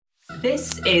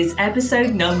This is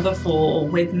episode number 4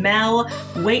 with Mel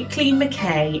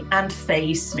Wakely-McKay and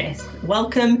Faye Smith.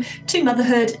 Welcome to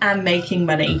Motherhood and Making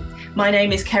Money. My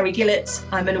name is Kerry Gillett.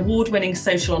 I'm an award-winning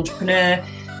social entrepreneur,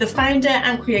 the founder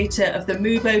and creator of the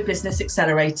Mubo Business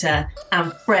Accelerator,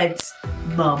 and Fred's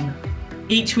mum.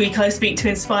 Each week I speak to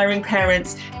inspiring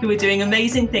parents who are doing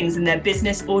amazing things in their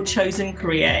business or chosen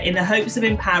career in the hopes of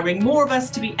empowering more of us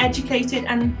to be educated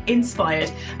and inspired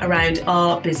around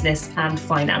our business and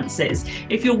finances.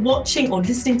 If you're watching or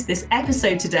listening to this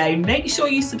episode today, make sure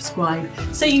you subscribe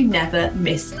so you never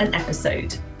miss an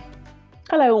episode.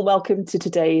 Hello and welcome to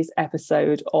today's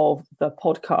episode of the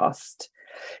podcast.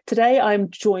 Today I'm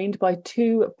joined by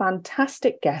 2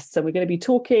 fantastic guests, and we're going to be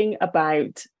talking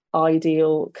about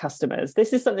ideal customers.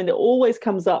 This is something that always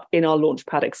comes up in our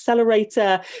Launchpad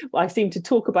Accelerator. I seem to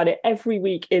talk about it every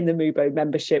week in the Mubo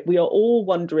membership. We are all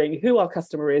wondering who our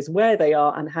customer is, where they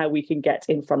are, and how we can get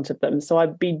in front of them. So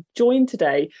I've been joined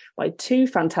today by 2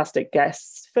 fantastic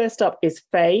guests. First up is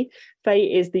Faye.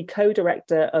 Faye is the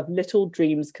co-director of Little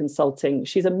Dreams Consulting.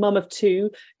 She's a mum of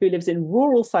 2 who lives in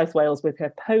rural South Wales with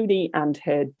her pony and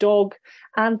her dog,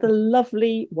 and the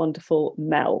lovely, wonderful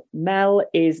Mel. Mel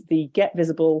is the Get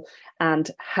Visible and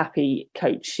Happy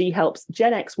coach. She helps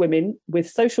Gen X women with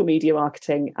social media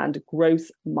marketing and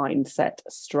growth mindset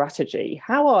strategy.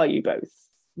 How are you both?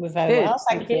 We're very well,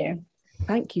 thank you.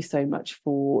 Thank you so much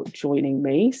for joining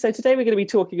me. So today we're going to be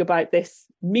talking about this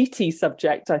meaty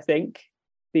subject, I think,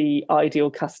 the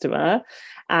ideal customer.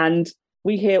 And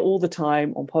we hear all the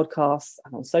time on podcasts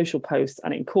and on social posts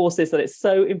and in courses that it's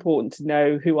so important to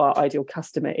know who our ideal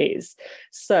customer is.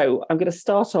 So I'm going to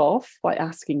start off by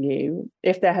asking you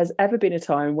if there has ever been a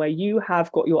time where you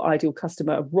have got your ideal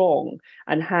customer wrong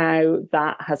and how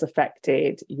that has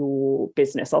affected your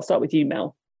business. I'll start with you,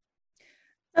 Mel.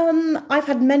 I've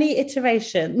had many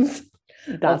iterations.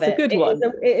 That's a good one.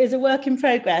 It is a work in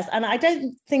progress, and I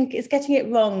don't think it's getting it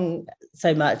wrong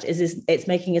so much. It's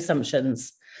making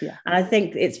assumptions. Yeah. And I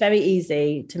think it's very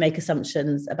easy to make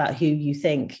assumptions about who you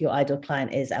think your ideal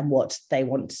client is and what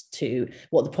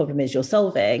the problem is you're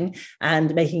solving,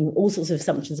 and making all sorts of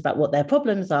assumptions about what their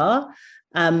problems are.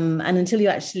 And until you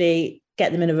actually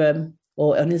get them in a room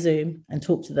or on a Zoom and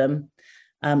talk to them,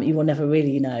 you will never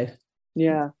really know.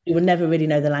 Yeah. You will never really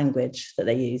know the language that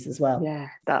they use as well. Yeah,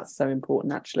 that's so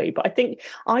important, actually. But I think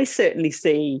I certainly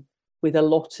see with a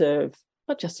lot of,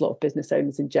 not just a lot of business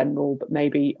owners in general, but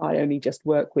maybe I only just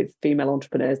work with female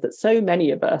entrepreneurs, that so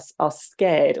many of us are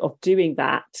scared of doing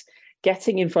that,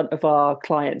 getting in front of our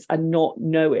clients and not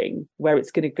knowing where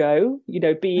it's going to go,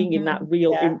 being in that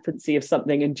real infancy of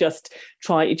something and just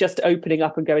opening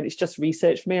up and going, it's just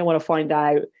research for me. I want to find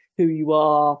out who you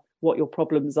are, what your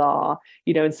problems are,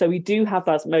 and so we do have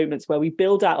those moments where we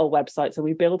build out our websites and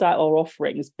we build out our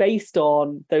offerings based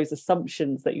on those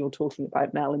assumptions that you're talking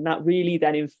about, Mel, and that really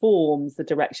then informs the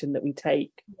direction that we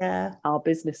take our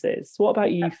businesses. What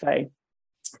about you, Faye?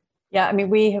 Yeah, I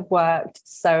mean, we have worked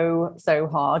so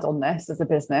hard on this as a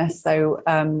business. So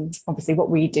obviously what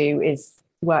we do is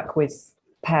work with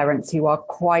parents who are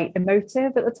quite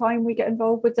emotive at the time we get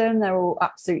involved with them. They're all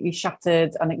absolutely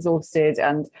shattered and exhausted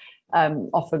and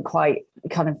often quite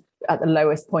kind of at the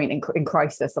lowest point in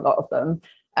crisis, a lot of them.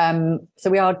 So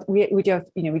we do have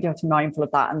to be mindful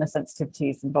of that and the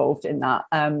sensitivities involved in that.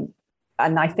 And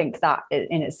I think that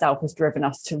in itself has driven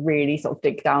us to really sort of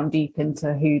dig down deep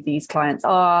into who these clients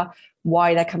are,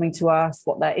 why they're coming to us,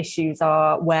 what their issues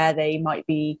are, where they might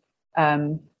be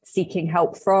seeking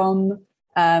help from.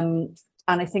 And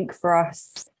I think for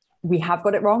us, we have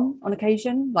got it wrong on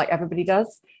occasion, like everybody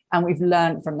does. And we've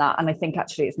learned from that. And I think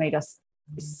actually it's made us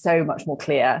so much more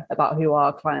clear about who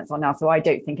our clients are now. So I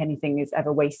don't think anything is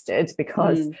ever wasted,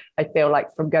 because I feel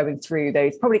like from going through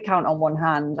those, probably count on one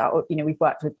hand, we've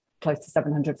worked with close to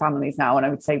 700 families now. And I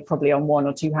would say probably on 1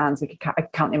 or 2 hands, we could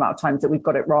count the amount of times that we've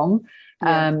got it wrong.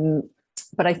 Yeah.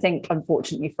 But I think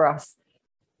unfortunately for us,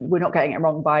 we're not getting it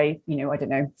wrong by,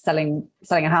 selling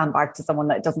a handbag to someone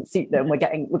that doesn't suit them. We're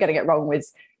getting it wrong with,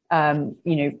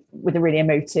 with a really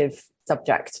emotive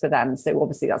subject for them. So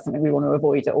obviously that's something we want to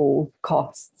avoid at all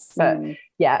costs. But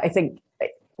I think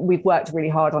we've worked really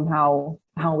hard on how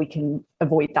we can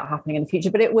avoid that happening in the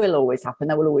future, but it will always happen.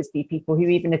 There will always be people who,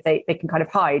 even if they can kind of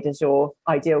hide as your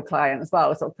ideal client as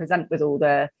well, sort of present with all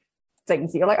the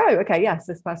things that you're like, oh, okay, yes,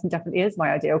 this person definitely is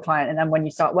my ideal client. And then when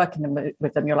you start working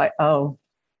with them, you're like, oh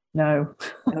no.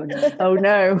 Oh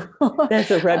no.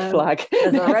 There's a red flag.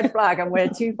 There's a red flag, and we're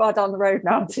too far down the road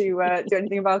now to do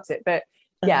anything about it. But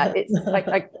yeah, it's like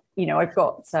I've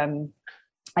got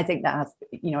I think that has,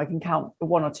 I can count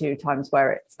 1 or 2 times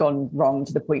where it's gone wrong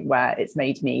to the point where it's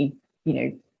made me,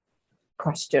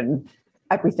 question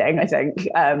everything, I think.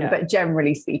 But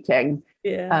generally speaking,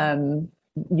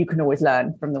 you can always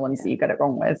learn from the ones that you get it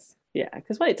wrong with. Yeah,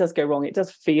 because when it does go wrong, it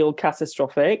does feel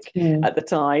catastrophic at the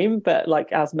time. But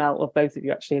like as Mel or both of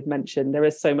you actually had mentioned, there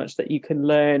is so much that you can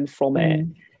learn from it,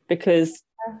 because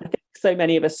I think so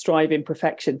many of us strive in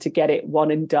perfection to get it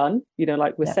one and done. You know,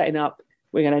 like we're setting up,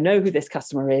 we're going to know who this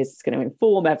customer is, it's going to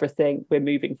inform everything, we're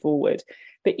moving forward.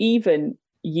 But even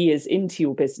years into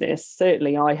your business,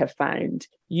 certainly I have found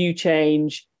you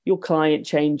change, your client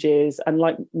changes, and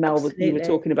like Mel, you were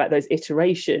talking about those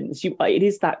iterations, it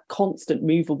is that constant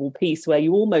movable piece where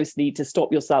you almost need to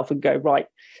stop yourself and go, right,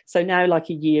 so now like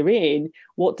a year in,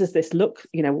 what does this look,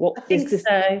 what is this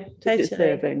totally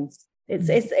serving?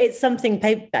 It's something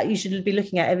that you should be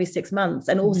looking at every 6 months,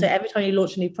 and also every time you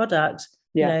launch a new product,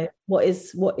 who's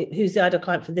the ideal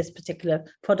client for this particular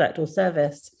product or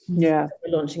service we're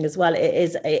launching as well. It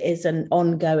is an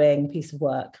ongoing piece of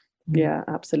work. Yeah,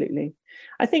 absolutely.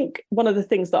 I think one of the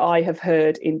things that I have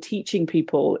heard in teaching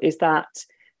people is that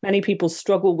many people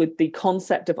struggle with the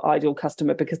concept of ideal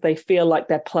customer because they feel like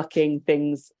they're plucking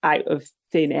things out of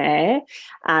thin air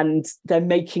and they're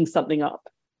making something up,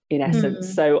 in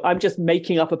essence. So I'm just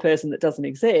making up a person that doesn't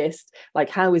exist. Like,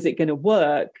 how is it going to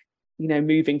work,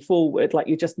 moving forward? Like,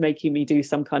 you're just making me do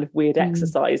some kind of weird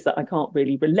exercise that I can't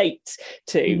really relate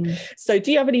to. So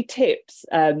do you have any tips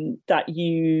that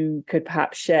you could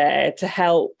perhaps share to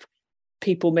help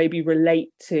people maybe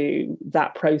relate to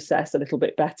that process a little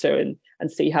bit better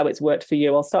and see how it's worked for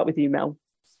you? I'll start with you, Mel.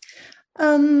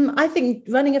 I think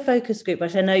running a focus group,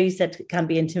 which I know you said can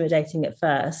be intimidating at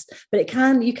first, but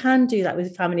you can do that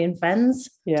with family and friends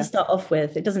to start off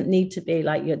with. It doesn't need to be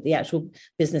like the actual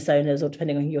business owners or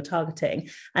depending on who you're targeting.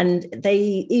 And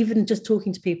they, even just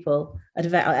talking to people at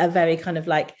a very kind of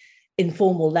like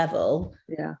informal level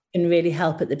can really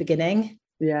help at the beginning.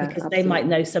 Yeah, because absolutely. They might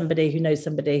know somebody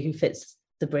who fits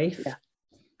the brief.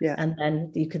 And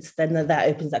then that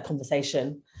opens that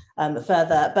conversation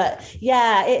further. But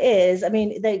it is. I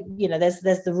mean, there's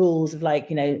the rules of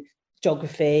like,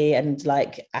 geography and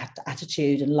like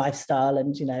attitude and lifestyle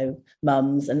and,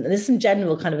 mums, and there's some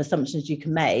general kind of assumptions you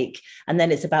can make. And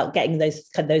then it's about getting those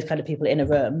kind of people in a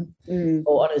room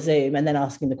or on a Zoom and then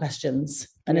asking the questions.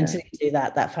 And until you do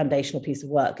that foundational piece of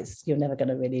work, you're never going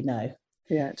to really know.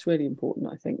 Yeah, it's really important,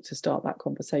 I think, to start that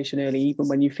conversation early, even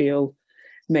when you feel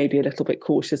maybe a little bit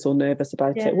cautious or nervous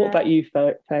about it. What about you,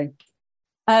 Faye?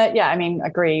 I mean, I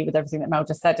agree with everything that Mel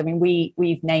just said. I mean,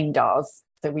 we've named ours.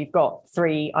 So we've got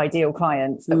 3 ideal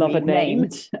clients that we've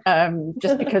named,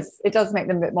 just because it does make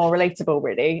them a bit more relatable,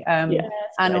 really.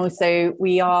 And also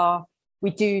we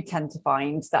do tend to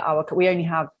find that we only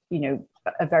have,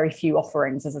 a very few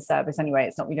offerings as a service anyway.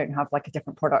 It's not, we don't have like a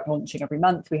different product launching every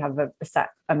month. We have a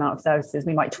set amount of services.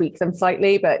 We might tweak them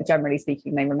slightly, but generally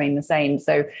speaking, they remain the same.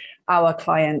 So our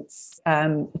clients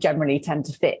generally tend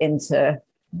to fit into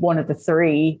one of the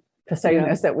 3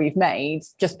 personas that we've made,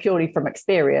 just purely from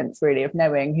experience, really, of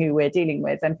knowing who we're dealing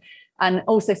with. And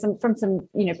also from some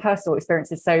personal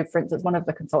experiences. So for instance, one of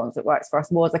the consultants that works for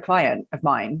us was a client of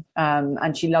mine,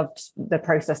 and she loved the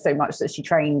process so much that she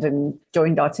trained and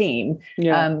joined our team.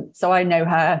 So I know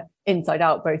her inside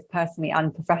out, both personally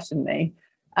and professionally.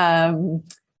 And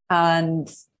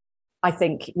I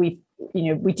think we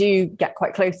do get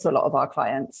quite close to a lot of our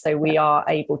clients, so we are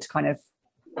able to kind of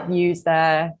use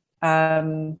their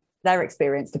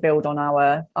experience to build on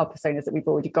our personas that we've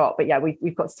already got. But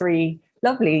we've got 3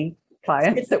 lovely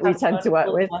clients that we tend to work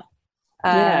with.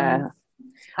 I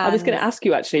was going to ask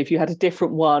you actually if you had a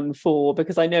different one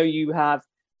because I know you have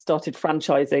started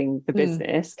franchising the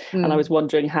business, and I was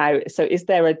wondering so is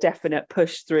there a definite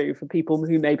push through for people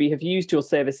who maybe have used your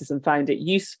services and found it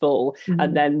useful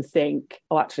and then think,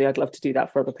 oh, actually I'd love to do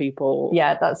that for other people?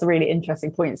 Yeah, that's a really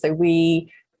interesting point. So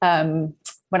we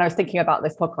when I was thinking about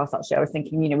this podcast, actually, I was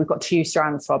thinking, we've got 2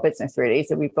 strands to our business, really.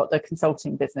 So we've got the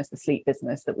consulting business, the sleep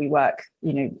business that we work,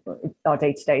 our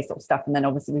day-to-day sort of stuff. And then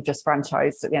obviously we've just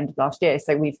franchised at the end of last year.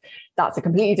 So that's a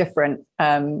completely different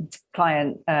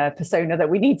client persona that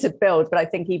we need to build. But I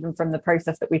think even from the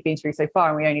process that we've been through so far,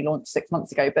 and we only launched 6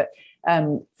 months ago, but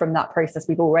from that process,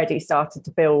 we've already started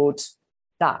to build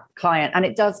that client. And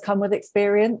it does come with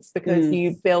experience, because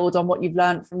you build on what you've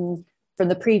learned from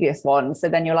the previous one. So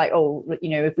then you're like, oh,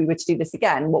 if we were to do this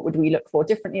again, what would we look for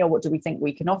differently, or what do we think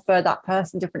we can offer that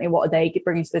person differently? What are they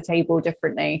bringing to the table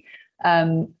differently?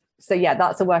 So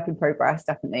that's a work in progress,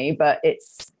 definitely. But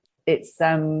it's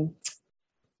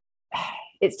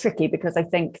tricky, because I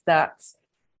think that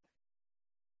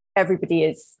everybody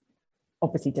is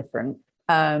obviously different.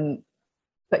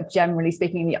 But generally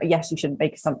speaking, yes, you shouldn't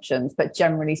make assumptions. But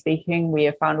generally speaking, we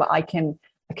have found I can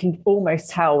almost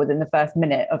tell within the first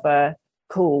minute of a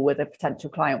call with a potential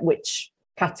client, which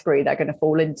category they're going to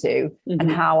fall into,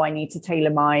 and how I need to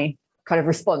tailor my kind of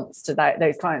response to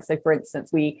those clients. So for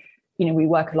instance, we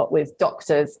work a lot with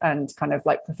doctors and kind of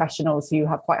like professionals who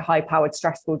have quite high powered,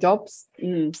 stressful jobs.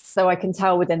 So I can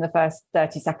tell within the first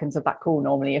 30 seconds of that call,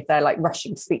 normally, if they're like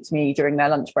rushing to speak to me during their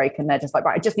lunch break and they're just like,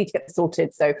 right, I just need to get this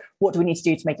sorted. So what do we need to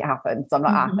do to make it happen? So I'm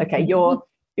like, okay,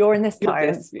 you're in this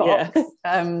client's box.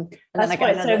 And that's then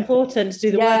why it's so important to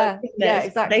do the work. Yeah,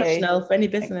 exactly. Foundational for any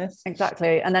business.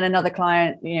 Exactly. And then another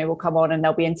client, will come on and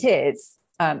they'll be in tears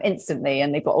instantly,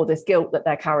 and they've got all this guilt that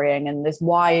they're carrying, and this,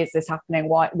 why is this happening?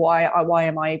 Why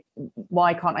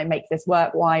can't I make this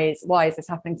work? Why is this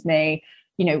happening to me?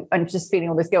 And just feeling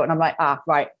all this guilt. And I'm like,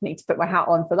 right, need to put my hat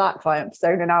on for that client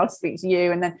persona now to speak to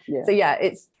you. And then,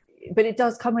 but it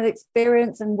does come with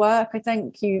experience and work. I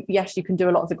think you can do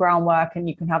a lot of the groundwork and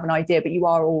you can have an idea, but you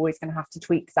are always going to have to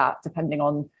tweak that depending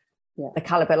on the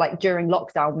caliber. Like during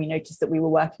lockdown, we noticed that we were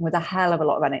working with a hell of a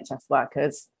lot of NHS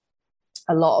workers.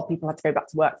 A lot of people had to go back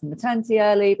to work from maternity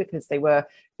early because they were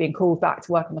being called back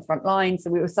to work on the front line. So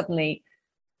we were suddenly,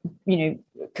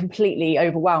 completely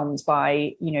overwhelmed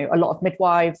by, a lot of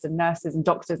midwives and nurses and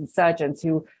doctors and surgeons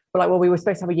who were like, well, we were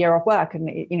supposed to have a year off work and,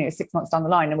 6 months down the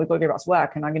line and we've got to go back to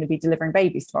work and I'm going to be delivering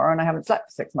babies tomorrow and I haven't slept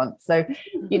for 6 months. So,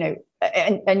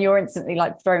 and you're instantly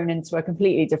like thrown into a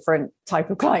completely different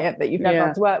type of client that you've never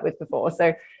had to work with before.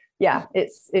 So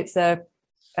it's an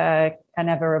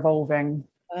ever evolving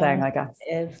thing, I guess.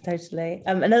 It is, totally.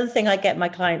 Another thing I get my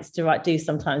clients to do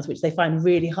sometimes, which they find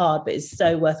really hard, but is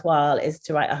so worthwhile, is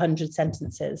to write 100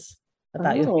 sentences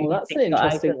about that's an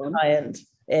interesting one. Client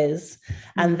is,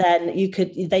 and then you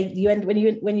end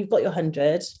when you've got your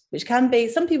 100, which can be,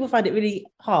 some people find it really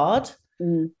hard,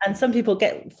 and some people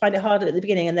find it harder at the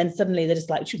beginning, and then suddenly they're just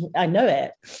like, I know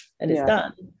it, and it's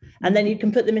done. And then you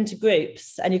can put them into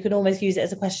groups, and you can almost use it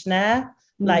as a questionnaire,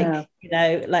 like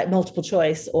like multiple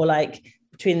choice, or like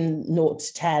between 0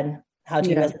 to 10, how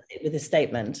do you resonate with this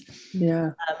statement?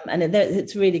 And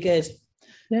it's really good.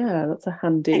 That's a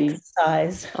handy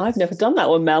exercise. I've never done that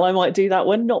one, Mel. I might do that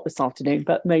one, not this afternoon,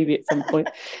 but maybe at some point.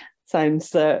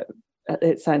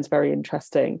 It sounds very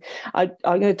interesting. I'm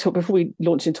going to talk, before we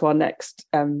launch into our next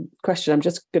question, I'm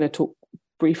just going to talk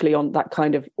briefly on that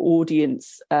kind of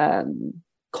audience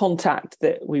contact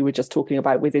that we were just talking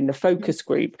about within the focus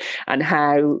group, and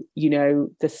how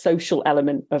the social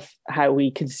element of how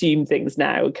we consume things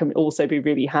now can also be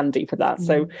really handy for that.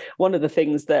 So one of the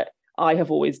things that I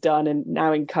have always done and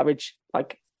now encourage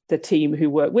like the team who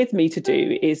work with me to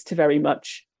do is to very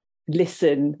much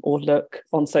listen or look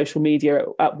on social media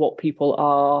at what people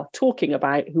are talking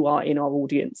about who are in our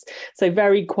audience. So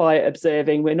very quiet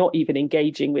observing. We're not even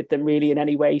engaging with them really in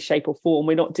any way, shape or form.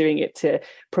 We're not doing it to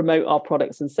promote our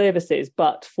products and services.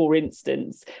 But for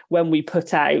instance, when we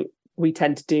put out, we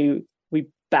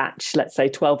batch, let's say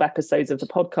 12 episodes of the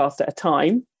podcast at a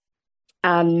time.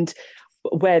 And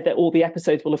where all the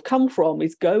episodes will have come from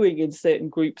is going in certain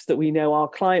groups that we know our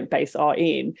client base are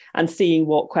in and seeing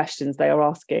what questions they are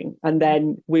asking. And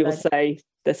then we will say,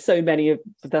 there's so many of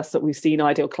us that we've seen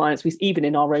ideal clients, even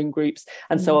in our own groups.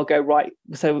 And so I'll go, right,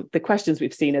 so the questions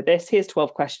we've seen are this, here's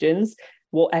 12 questions,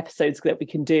 what episodes that we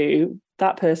can do.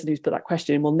 That person who's put that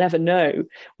question in will never know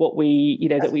what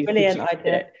that we've brilliant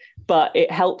idea. But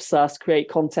it helps us create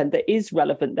content that is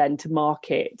relevant then to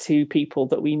market to people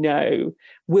that we know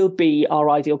will be our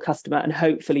ideal customer and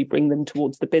hopefully bring them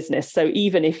towards the business. So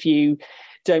even if you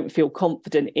don't feel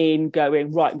confident in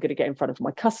going, right, I'm going to get in front of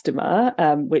my customer,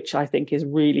 which I think is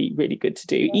really, really good to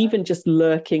do. Even just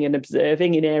lurking and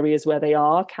observing in areas where they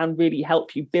are can really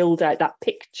help you build out that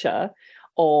picture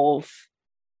of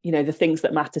the things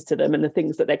that matters to them and the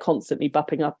things that they're constantly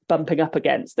bumping up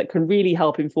against, that can really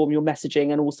help inform your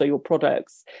messaging and also your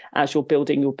products as you're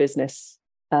building your business,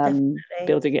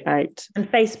 building it out.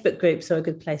 And Facebook groups are a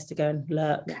good place to go and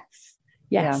lurk. Yes.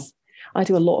 Yeah. I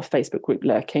do a lot of Facebook group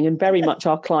lurking, and very much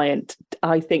our client,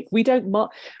 I think we don't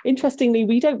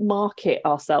market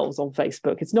ourselves on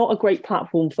Facebook. It's not a great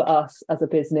platform for us as a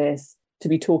business to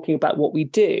be talking about what we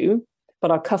do. But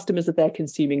our customers are there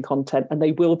consuming content, and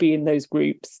they will be in those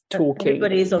groups talking.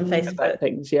 Everybody's on Facebook about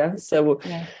things, So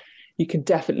you can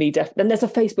definitely, and there's a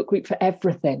Facebook group for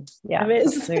everything. Yeah, there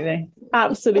is.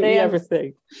 Absolutely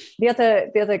everything. The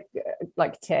other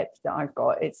like tip that I've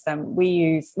got is we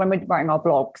use, when we're writing our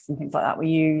blogs and things like that, we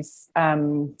use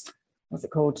what's it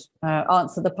called?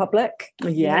 Answer the Public.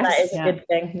 Yes, that is a good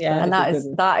thing. Yeah, and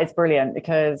that is brilliant,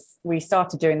 because we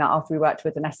started doing that after we worked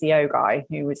with an SEO guy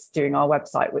who was doing our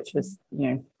website, which was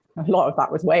a lot of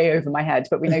that was way over my head,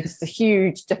 but we noticed a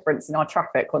huge difference in our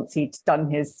traffic once he'd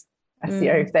done his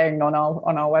SEO thing on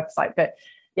our website. But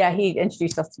he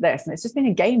introduced us to this, and it's just been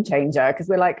a game changer, because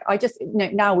we're like,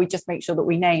 now we just make sure that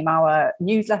we name our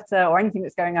newsletter or anything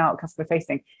that's going out customer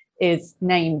facing is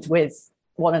named with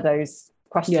one of those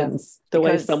questions. The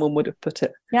way someone would have put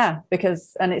it. Yeah,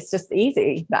 because, and it's just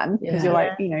easy then, because you're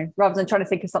like, rather than trying to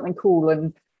think of something cool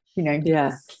and,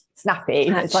 snappy,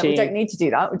 it's like, we don't need to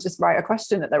do that. We just write a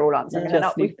question that they're all answering, and then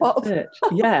up we pop.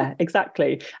 Yeah,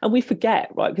 exactly. And we forget,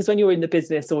 right? Because when you're in the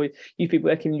business, or you've been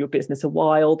working in your business a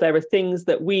while, there are things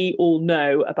that we all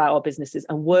know about our businesses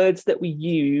and words that we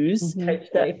use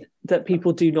that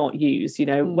people do not use.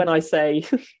 When I say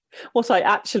what I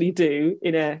actually do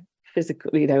in a physical,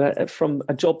 from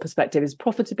a job perspective, is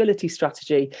profitability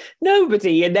strategy.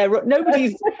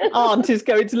 Nobody's aunt is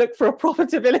going to look for a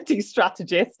profitability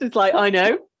strategist. It's like, I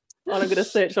know. And I'm going to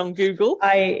search on Google.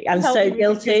 I am so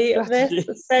guilty of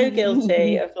this. So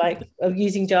guilty of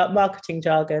using marketing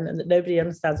jargon, and that nobody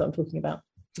understands what I'm talking about.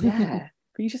 Yeah.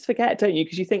 But you just forget, don't you?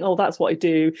 Because you think, oh, that's what I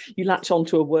do. You latch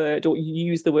onto a word, or you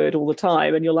use the word all the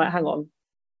time, and you're like, hang on,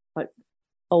 like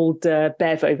old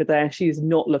Bev over there, she is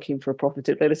not looking for a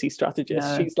profitability strategist.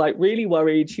 No. She's like really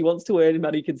worried. She wants to earn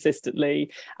money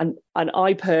consistently. And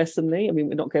I personally, I mean,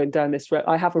 we're not going down this road.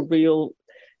 I have a real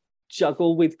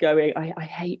juggle with going, I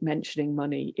hate mentioning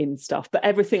money in stuff, but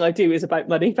everything I do is about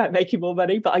money, about making more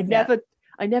money. But I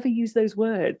never use those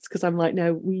words, because I'm like,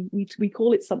 no, we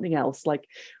call it something else. Like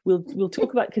we'll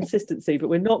talk about consistency, but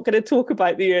we're not going to talk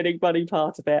about the earning money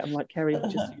part of it. I'm like, Kerry,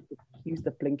 just use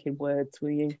the blinking words, will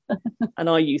you? And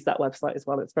I use that website as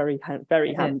well. It's very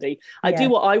handy. I do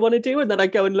what I want to do, and then I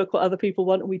go and look what other people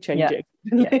want, and we change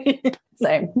it.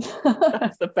 Same.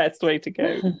 That's the best way to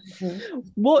go.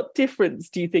 What difference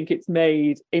do you think it's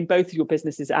made in both of your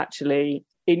businesses, actually,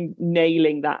 in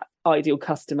nailing that ideal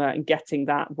customer and getting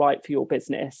that right for your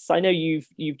business? I know you've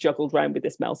juggled around with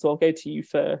this, Mel, so I'll go to you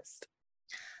first.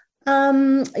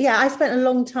 I spent a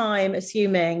long time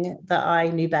assuming that I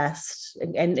knew best,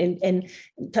 and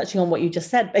touching on what you just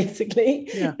said, basically.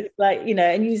 It's like,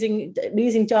 and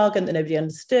using jargon that nobody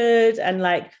understood, and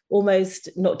like almost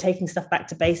not taking stuff back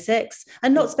to basics,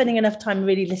 and not spending enough time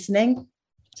really listening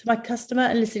to my customer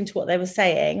and listening to what they were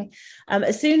saying.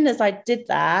 As soon as I did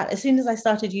that, as soon as I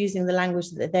started using the language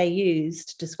that they used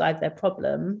to describe their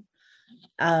problem,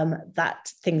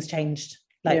 that things changed,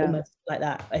 almost like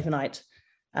that overnight.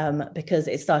 Because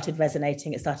it started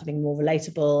resonating, it started being more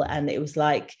relatable, and it was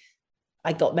like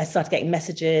I started getting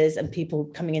messages and people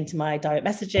coming into my direct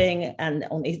messaging and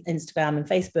on Instagram and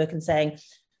Facebook and saying,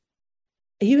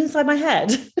 "Are you inside my head?"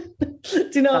 Do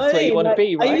you know what I mean? You want to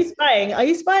be, right? Are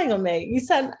you spying on me?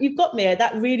 You've got me.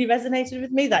 That really resonated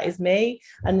with me. That is me.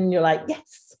 And then you're like,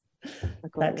 yes,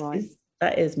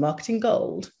 that is marketing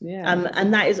gold.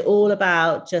 And that is all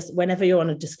about, just whenever you're on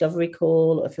a discovery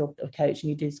call, or if you're a coach and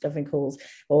you do discovery calls,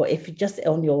 or if you're just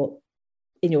in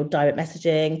your direct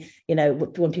messaging,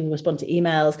 when people respond to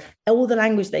emails, all the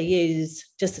language they use,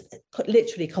 just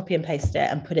literally copy and paste it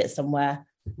and put it somewhere,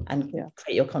 and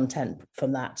create your content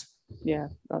from that. Yeah,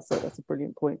 that's a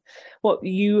brilliant point. Well,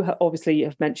 you obviously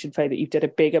have mentioned, Faye, that you've done a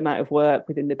big amount of work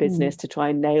within the business to try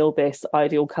and nail this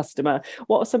ideal customer.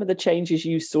 What are some of the changes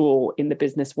you saw in the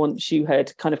business once you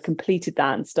had kind of completed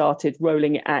that and started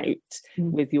rolling it out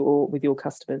with your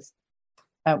customers?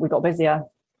 We got busier.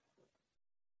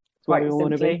 Quite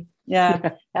simply.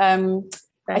 Yeah.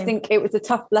 I think it was a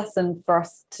tough lesson for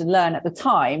us to learn at the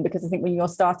time, because I think when you're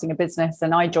starting a business,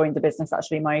 and I joined the business,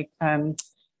 actually, my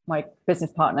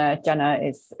business partner, Jenna,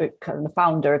 is kind of the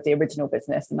founder of the original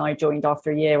business, and I joined after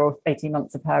a year or 18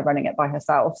 months of her running it by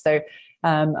herself. So,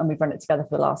 and we've run it together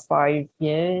for the last 4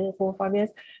 or 5 years.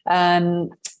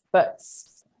 But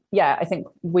yeah, I think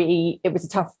it was a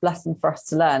tough lesson for us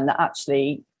to learn that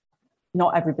actually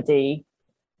not everybody,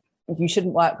 you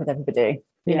shouldn't work with everybody.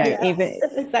 Even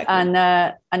exactly.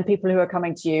 And people who are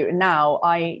coming to you now,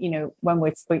 when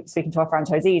we're speaking to our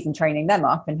franchisees and training them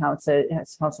up in how to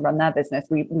run their business,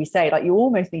 we say, like, you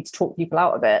almost need to talk people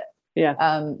out of it,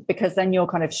 because then you're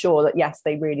kind of sure that yes,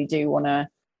 they really do want to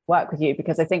work with you.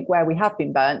 Because I think where we have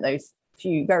been burnt, those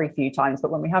very few times, but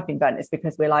when we have been burnt, it's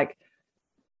because we're like,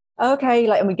 okay,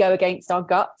 and we go against our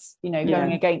guts,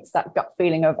 going against that gut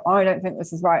feeling of, I don't think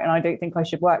this is right, and I don't think I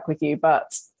should work with you,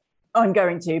 but I'm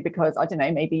going to, because I don't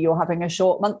know, maybe you're having a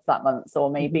short month that month, or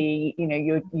maybe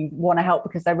you want to help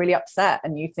because they're really upset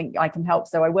and you think I can help,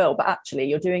 so I will. But actually,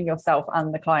 you're doing yourself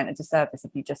and the client a disservice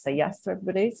if you just say yes to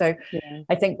everybody. So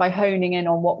I think by honing in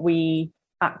on what we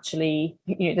actually,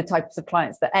 the types of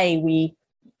clients that we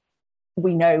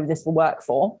know this will work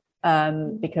for,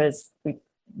 because we've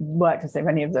worked with so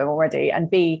many of them already, and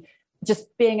B,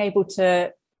 just being able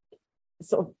to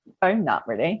sort of own that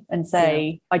really and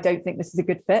say, I don't think this is a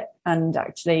good fit, and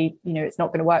actually, you know, it's not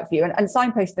going to work for you, and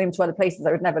signpost them to other places.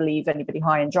 I would never leave anybody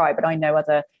high and dry, but I know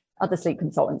other sleep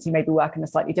consultants who maybe work in a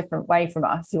slightly different way from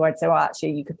us, who I'd say, well,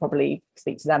 actually, you could probably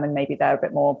speak to them and maybe they're a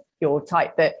bit more your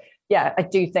type. But yeah, I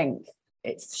do think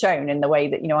it's shown in the way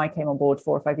that, you know, I came on board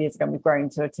 4 or 5 years ago and we've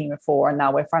grown to a team of 4 and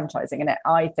now we're franchising. And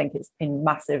I think it's in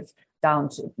massive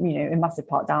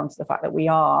part down to the fact that we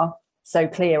are so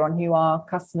clear on who our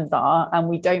customers are, and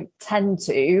we don't tend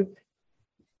to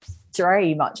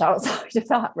stray much outside of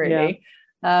that really.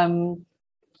 And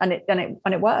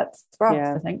it works for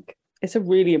us, I think. It's a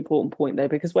really important point though,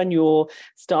 because when you're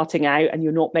starting out and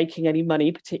you're not making any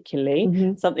money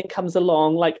particularly, something comes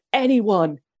along like,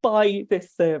 anyone buy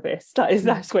this service.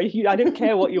 That's where I don't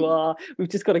care what you are. We've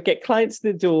just got to get clients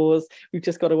to the doors. We've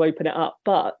just got to open it up.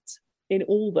 But in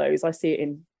all those, I see it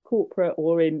in corporate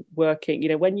or in working, you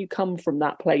know, when you come from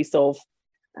that place of,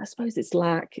 I suppose it's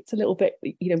lack, it's a little bit,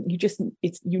 you know,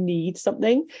 you need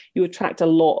something, you attract a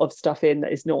lot of stuff in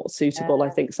that is not suitable, I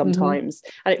think sometimes.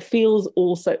 And it feels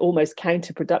also almost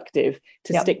counterproductive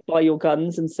to stick by your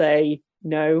guns and say,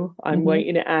 no, I'm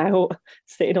waiting it out,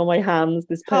 sitting on my hands.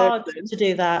 This hard person. to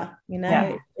do that, you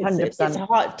know. It's a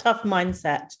hard, tough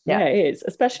mindset. Yeah, it is,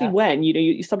 especially when, you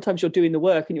know, sometimes you're doing the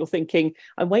work and you're thinking,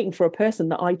 I'm waiting for a person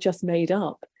that I just made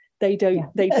up. They don't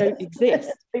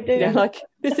exist. They do. You know, like,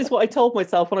 this is what I told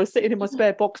myself when I was sitting in my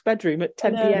spare box bedroom at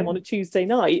 10 p.m. on a Tuesday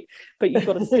night. But you've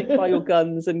got to stick by your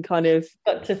guns and kind of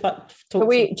got to talk.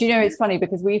 Do you know, it's funny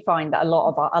because we find that a lot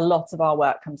of our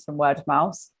work comes from word of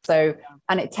mouth. So,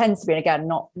 and it tends to be, and again,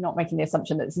 not making the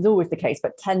assumption that this is always the case,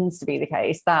 but tends to be the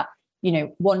case that, you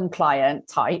know, one client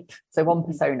type, so one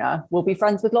persona, will be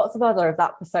friends with lots of other of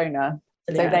that persona.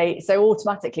 So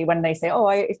automatically when they say,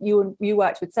 oh, you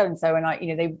worked with so and so, and I,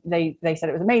 you know, they said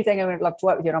it was amazing, I would love to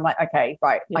work with you, and I'm like, okay,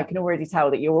 right, I can already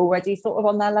tell that you're already sort of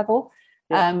on their level.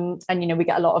 And you know, we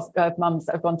get a lot of mums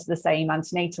that have gone to the same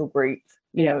antenatal group,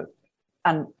 you know,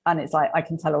 and it's like, I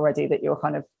can tell already that you're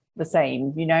kind of the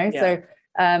same, you know. So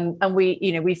and we,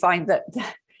 you know, we find that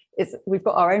we've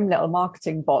got our own little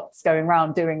marketing bots going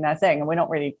around doing their thing, and we're not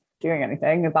really doing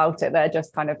anything about it. They're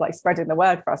just kind of like spreading the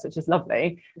word for us, which is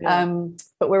lovely.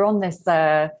 But we're on this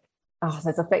there is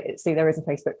a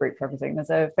Facebook group for everything. There's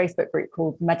a Facebook group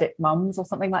called Medic Mums or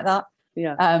something like that,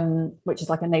 which is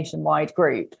like a nationwide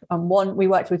group. And we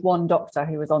worked with one doctor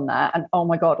who was on there, and oh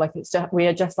my god, like we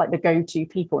are just like the go-to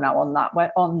people now on that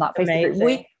Facebook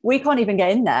group. We can't even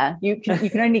get in there. You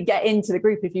can only get into the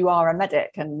group if you are a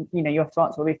medic, and you know, you have to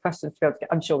answer all these questions to be able to get.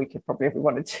 I'm sure we could probably if we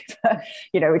wanted to, but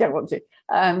you know, we don't want to.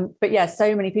 But yeah,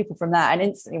 so many people from there, and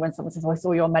instantly when someone says, "Oh, I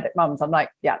saw your Medic Mums," I'm like,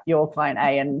 yeah, you're client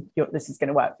A, and this is going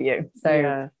to work for you.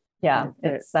 So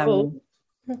it's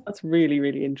that's really,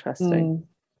 really interesting.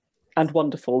 And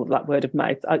wonderful, that word of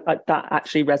mouth. That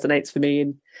actually resonates for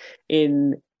me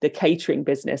in the catering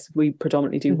business. We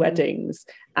predominantly do weddings,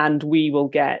 and we will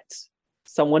get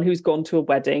someone who's gone to a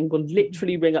wedding will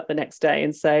literally ring up the next day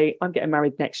and say, I'm getting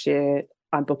married next year,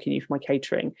 I'm booking you for my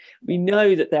catering. We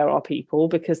know that there are people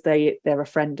because they're a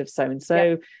friend of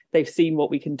so-and-so. They've seen what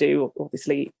we can do,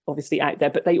 obviously out there,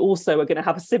 but they also are going to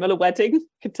have a similar wedding, you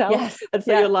can tell. And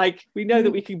so you're like, we know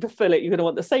that we can fulfill it. You're going to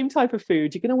want the same type of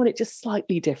food. You're going to want it just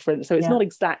slightly different. So it's not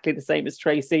exactly the same as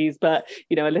Tracy's, but,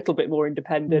 you know, a little bit more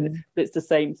independent. But it's the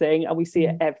same thing. And we see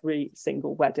it every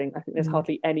single wedding. I think there's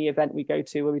hardly any event we go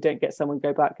to where we don't get someone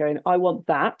go back going, I want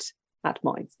that at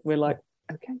mine. We're like,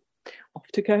 okay, off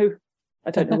to go. I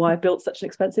don't know why I built such an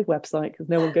expensive website, because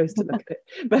no one goes to look at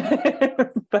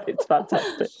it, but it's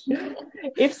fantastic.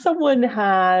 If someone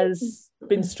has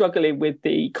been struggling with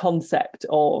the concept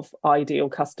of ideal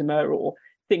customer or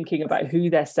thinking about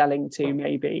who they're selling to,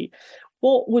 maybe,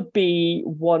 what would be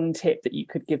one tip that you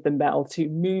could give them, Mel, to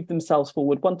move themselves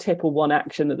forward? One tip or one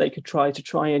action that they could try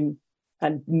and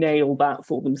nail that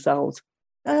for themselves?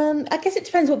 I guess it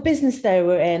depends what business they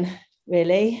were in,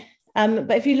 really.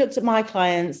 But if you looked at my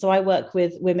clients, so I work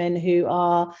with women who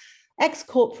are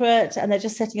ex-corporate and they're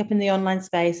just setting up in the online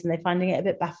space and they're finding it a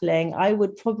bit baffling, I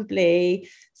would probably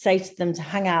say to them to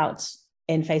hang out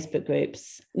in Facebook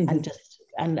groups and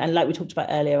like we talked about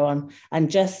earlier on, and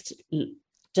just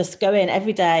go in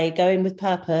every day, go in with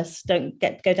purpose, don't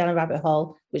go down a rabbit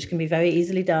hole, which can be very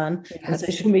easily done on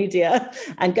social media,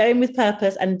 and go in with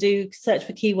purpose and search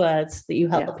for keywords that you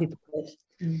help people with.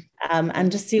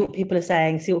 And just see what people are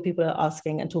saying, see what people are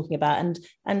asking and talking about,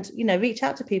 and you know, reach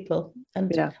out to people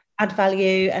and add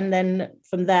value, and then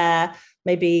from there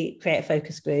maybe create a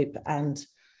focus group and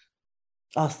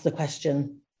ask the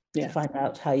question to find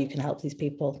out how you can help these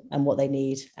people and what they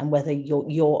need, and whether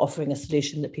you're offering a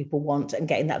solution that people want, and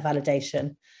getting that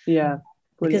validation.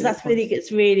 Because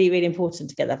it's really, really important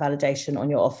to get that validation on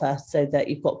your offer so that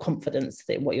you've got confidence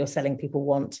that what you're selling people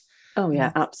want. Oh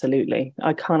yeah, absolutely.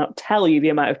 I cannot tell you the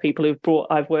amount of people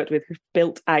I've worked with who've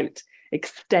built out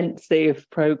extensive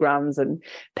programs and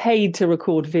paid to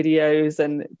record videos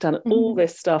and done all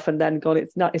this stuff, and then gone,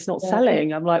 it's not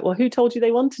selling. I'm like, well, who told you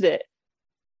they wanted it?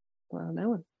 Well, no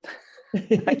one.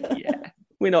 Yeah,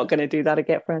 we're not going to do that to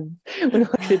get friends. We're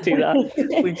not going to do that.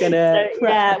 We're going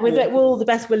to with all the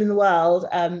best will in the world.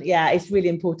 It's really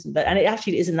important that, and it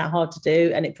actually isn't that hard to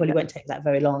do, and it probably won't take that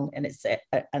very long, and it's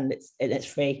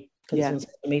free. It's on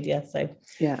social media. So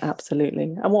yeah,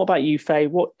 absolutely. And what about you, Faye?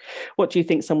 What do you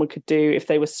think someone could do if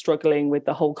they were struggling with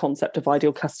the whole concept of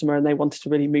ideal customer and they wanted to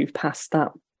really move past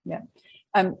that? Yeah,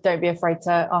 don't be afraid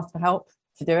to ask for help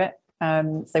to do it.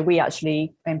 So we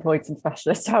actually employed some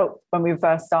specialist help when we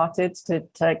first started to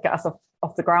get us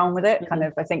off the ground with it. Kind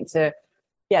of, I think to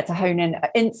hone in.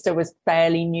 Insta was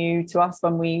fairly new to us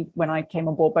when I came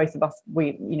on board. Both of us,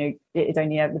 the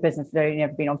business had only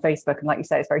ever been on Facebook, and like you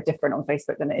say, it's very different on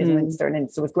Facebook than it is on Insta. And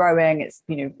Insta was growing. It's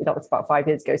that was about 5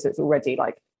 years ago, so it's already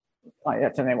like I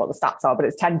don't know what the stats are, but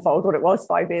it's tenfold what it was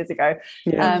 5 years ago.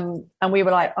 Yeah. And we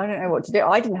were like, I don't know what to do.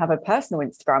 I didn't have a personal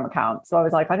Instagram account, so I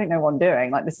was like, I don't know what I'm doing.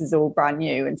 Like, this is all brand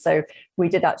new. And so we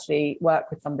did actually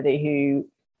work with somebody who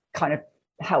kind of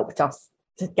helped us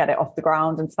to get it off the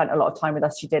ground and spent a lot of time with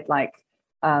us. She did like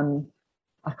I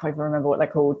can't even remember what they're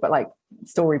called, but like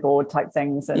storyboard type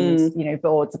things and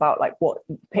boards about like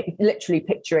literally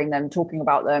picturing them, talking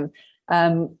about them,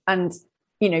 and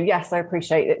yes, I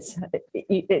appreciate it's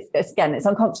again, it's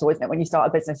uncomfortable, isn't it, when you start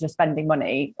a business, you're spending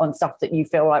money on stuff that you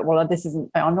feel like, well, this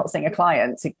isn't, I'm not seeing a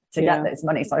client to get this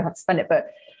money, so I have to spend it,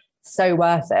 but so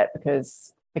worth it,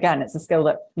 because again, it's a skill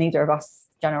that neither of us,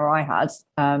 Jenna or I, had,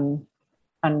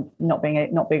 and not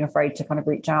being afraid to kind of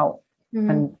reach out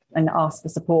and ask for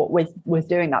support with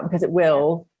doing that, because it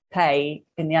will pay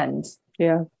in the end.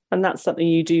 Yeah, and that's something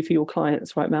you do for your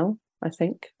clients, right, Mel? I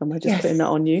think. Am I just putting that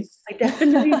on you? I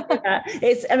definitely do that.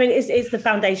 It's the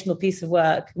foundational piece of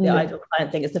work, the ideal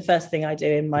client thing. It's the first thing I do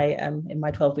in my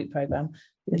 12-week program,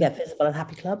 Get Visible and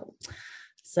Happy Club.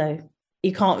 So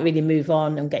you can't really move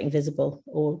on and getting visible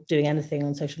or doing anything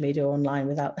on social media or online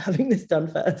without having this done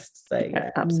first. So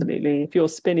absolutely. If you're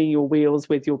spinning your wheels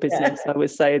with your business, I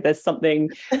would say there's something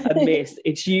amiss.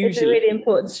 It's usually a really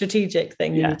important strategic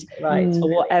thing you need to get right. At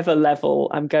whatever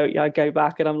level I go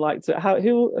back and I'm like, so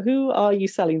who are you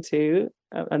selling to?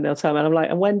 And they'll tell me, and I'm like,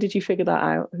 and when did you figure that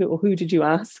out? Who did you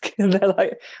ask? And they're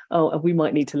like, oh, we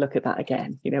might need to look at that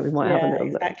again. We might have a little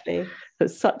exactly.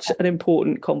 It's such an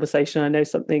important conversation. I know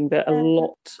something that a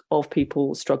lot of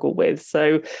people struggle with.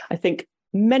 So I think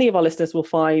many of our listeners will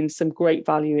find some great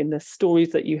value in the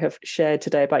stories that you have shared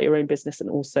today about your own business, and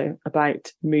also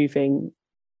about moving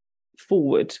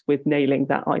forward with nailing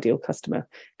that ideal customer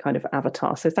kind of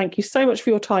avatar. So thank you so much for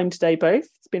your time today, both.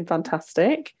 It's been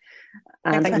fantastic.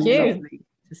 And thank you. Lovely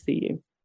to see you.